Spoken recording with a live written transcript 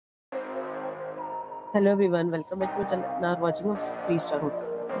Hello everyone, welcome back to my channel. Now watching a 3-star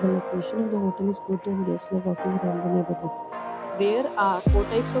hotel. The location of the hotel is good and guests love walking around the neighborhood. There are 4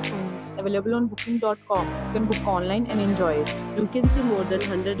 types of rooms available on booking.com. You can book online and enjoy it. You can see more than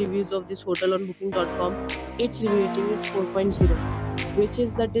 100 reviews of this hotel on booking.com. Its review rating is 4.0, which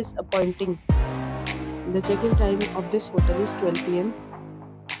is the disappointing. The check-in time of this hotel is 12 p.m.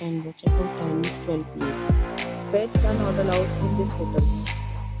 and the check-out time is 12 p.m. Pets are not allowed in this hotel.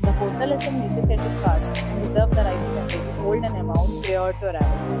 The hotel has some major credit cards and reserve the right to temporarily hold an amount prior to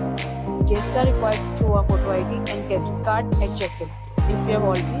arrival. Guests are required to show a photo ID and credit card at check-in. If you have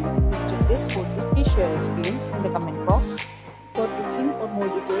already visited this hotel, please share your experience in the comment box. For booking or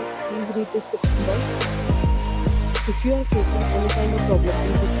more details, please read the description box. If you are facing any kind of problem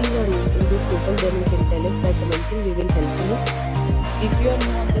in booking a room in this hotel, then you can tell us by commenting. We will help you. If you are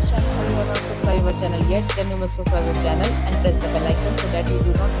new on this channel or you have not subscribed our channel yet, then you must subscribe our channel and press the bell icon so that you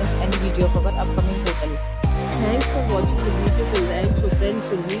do not miss any video of our upcoming hotel. Thanks for watching the video till the end. So friends,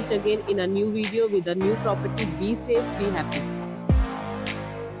 will meet again in a new video with a new property. Be safe, be happy.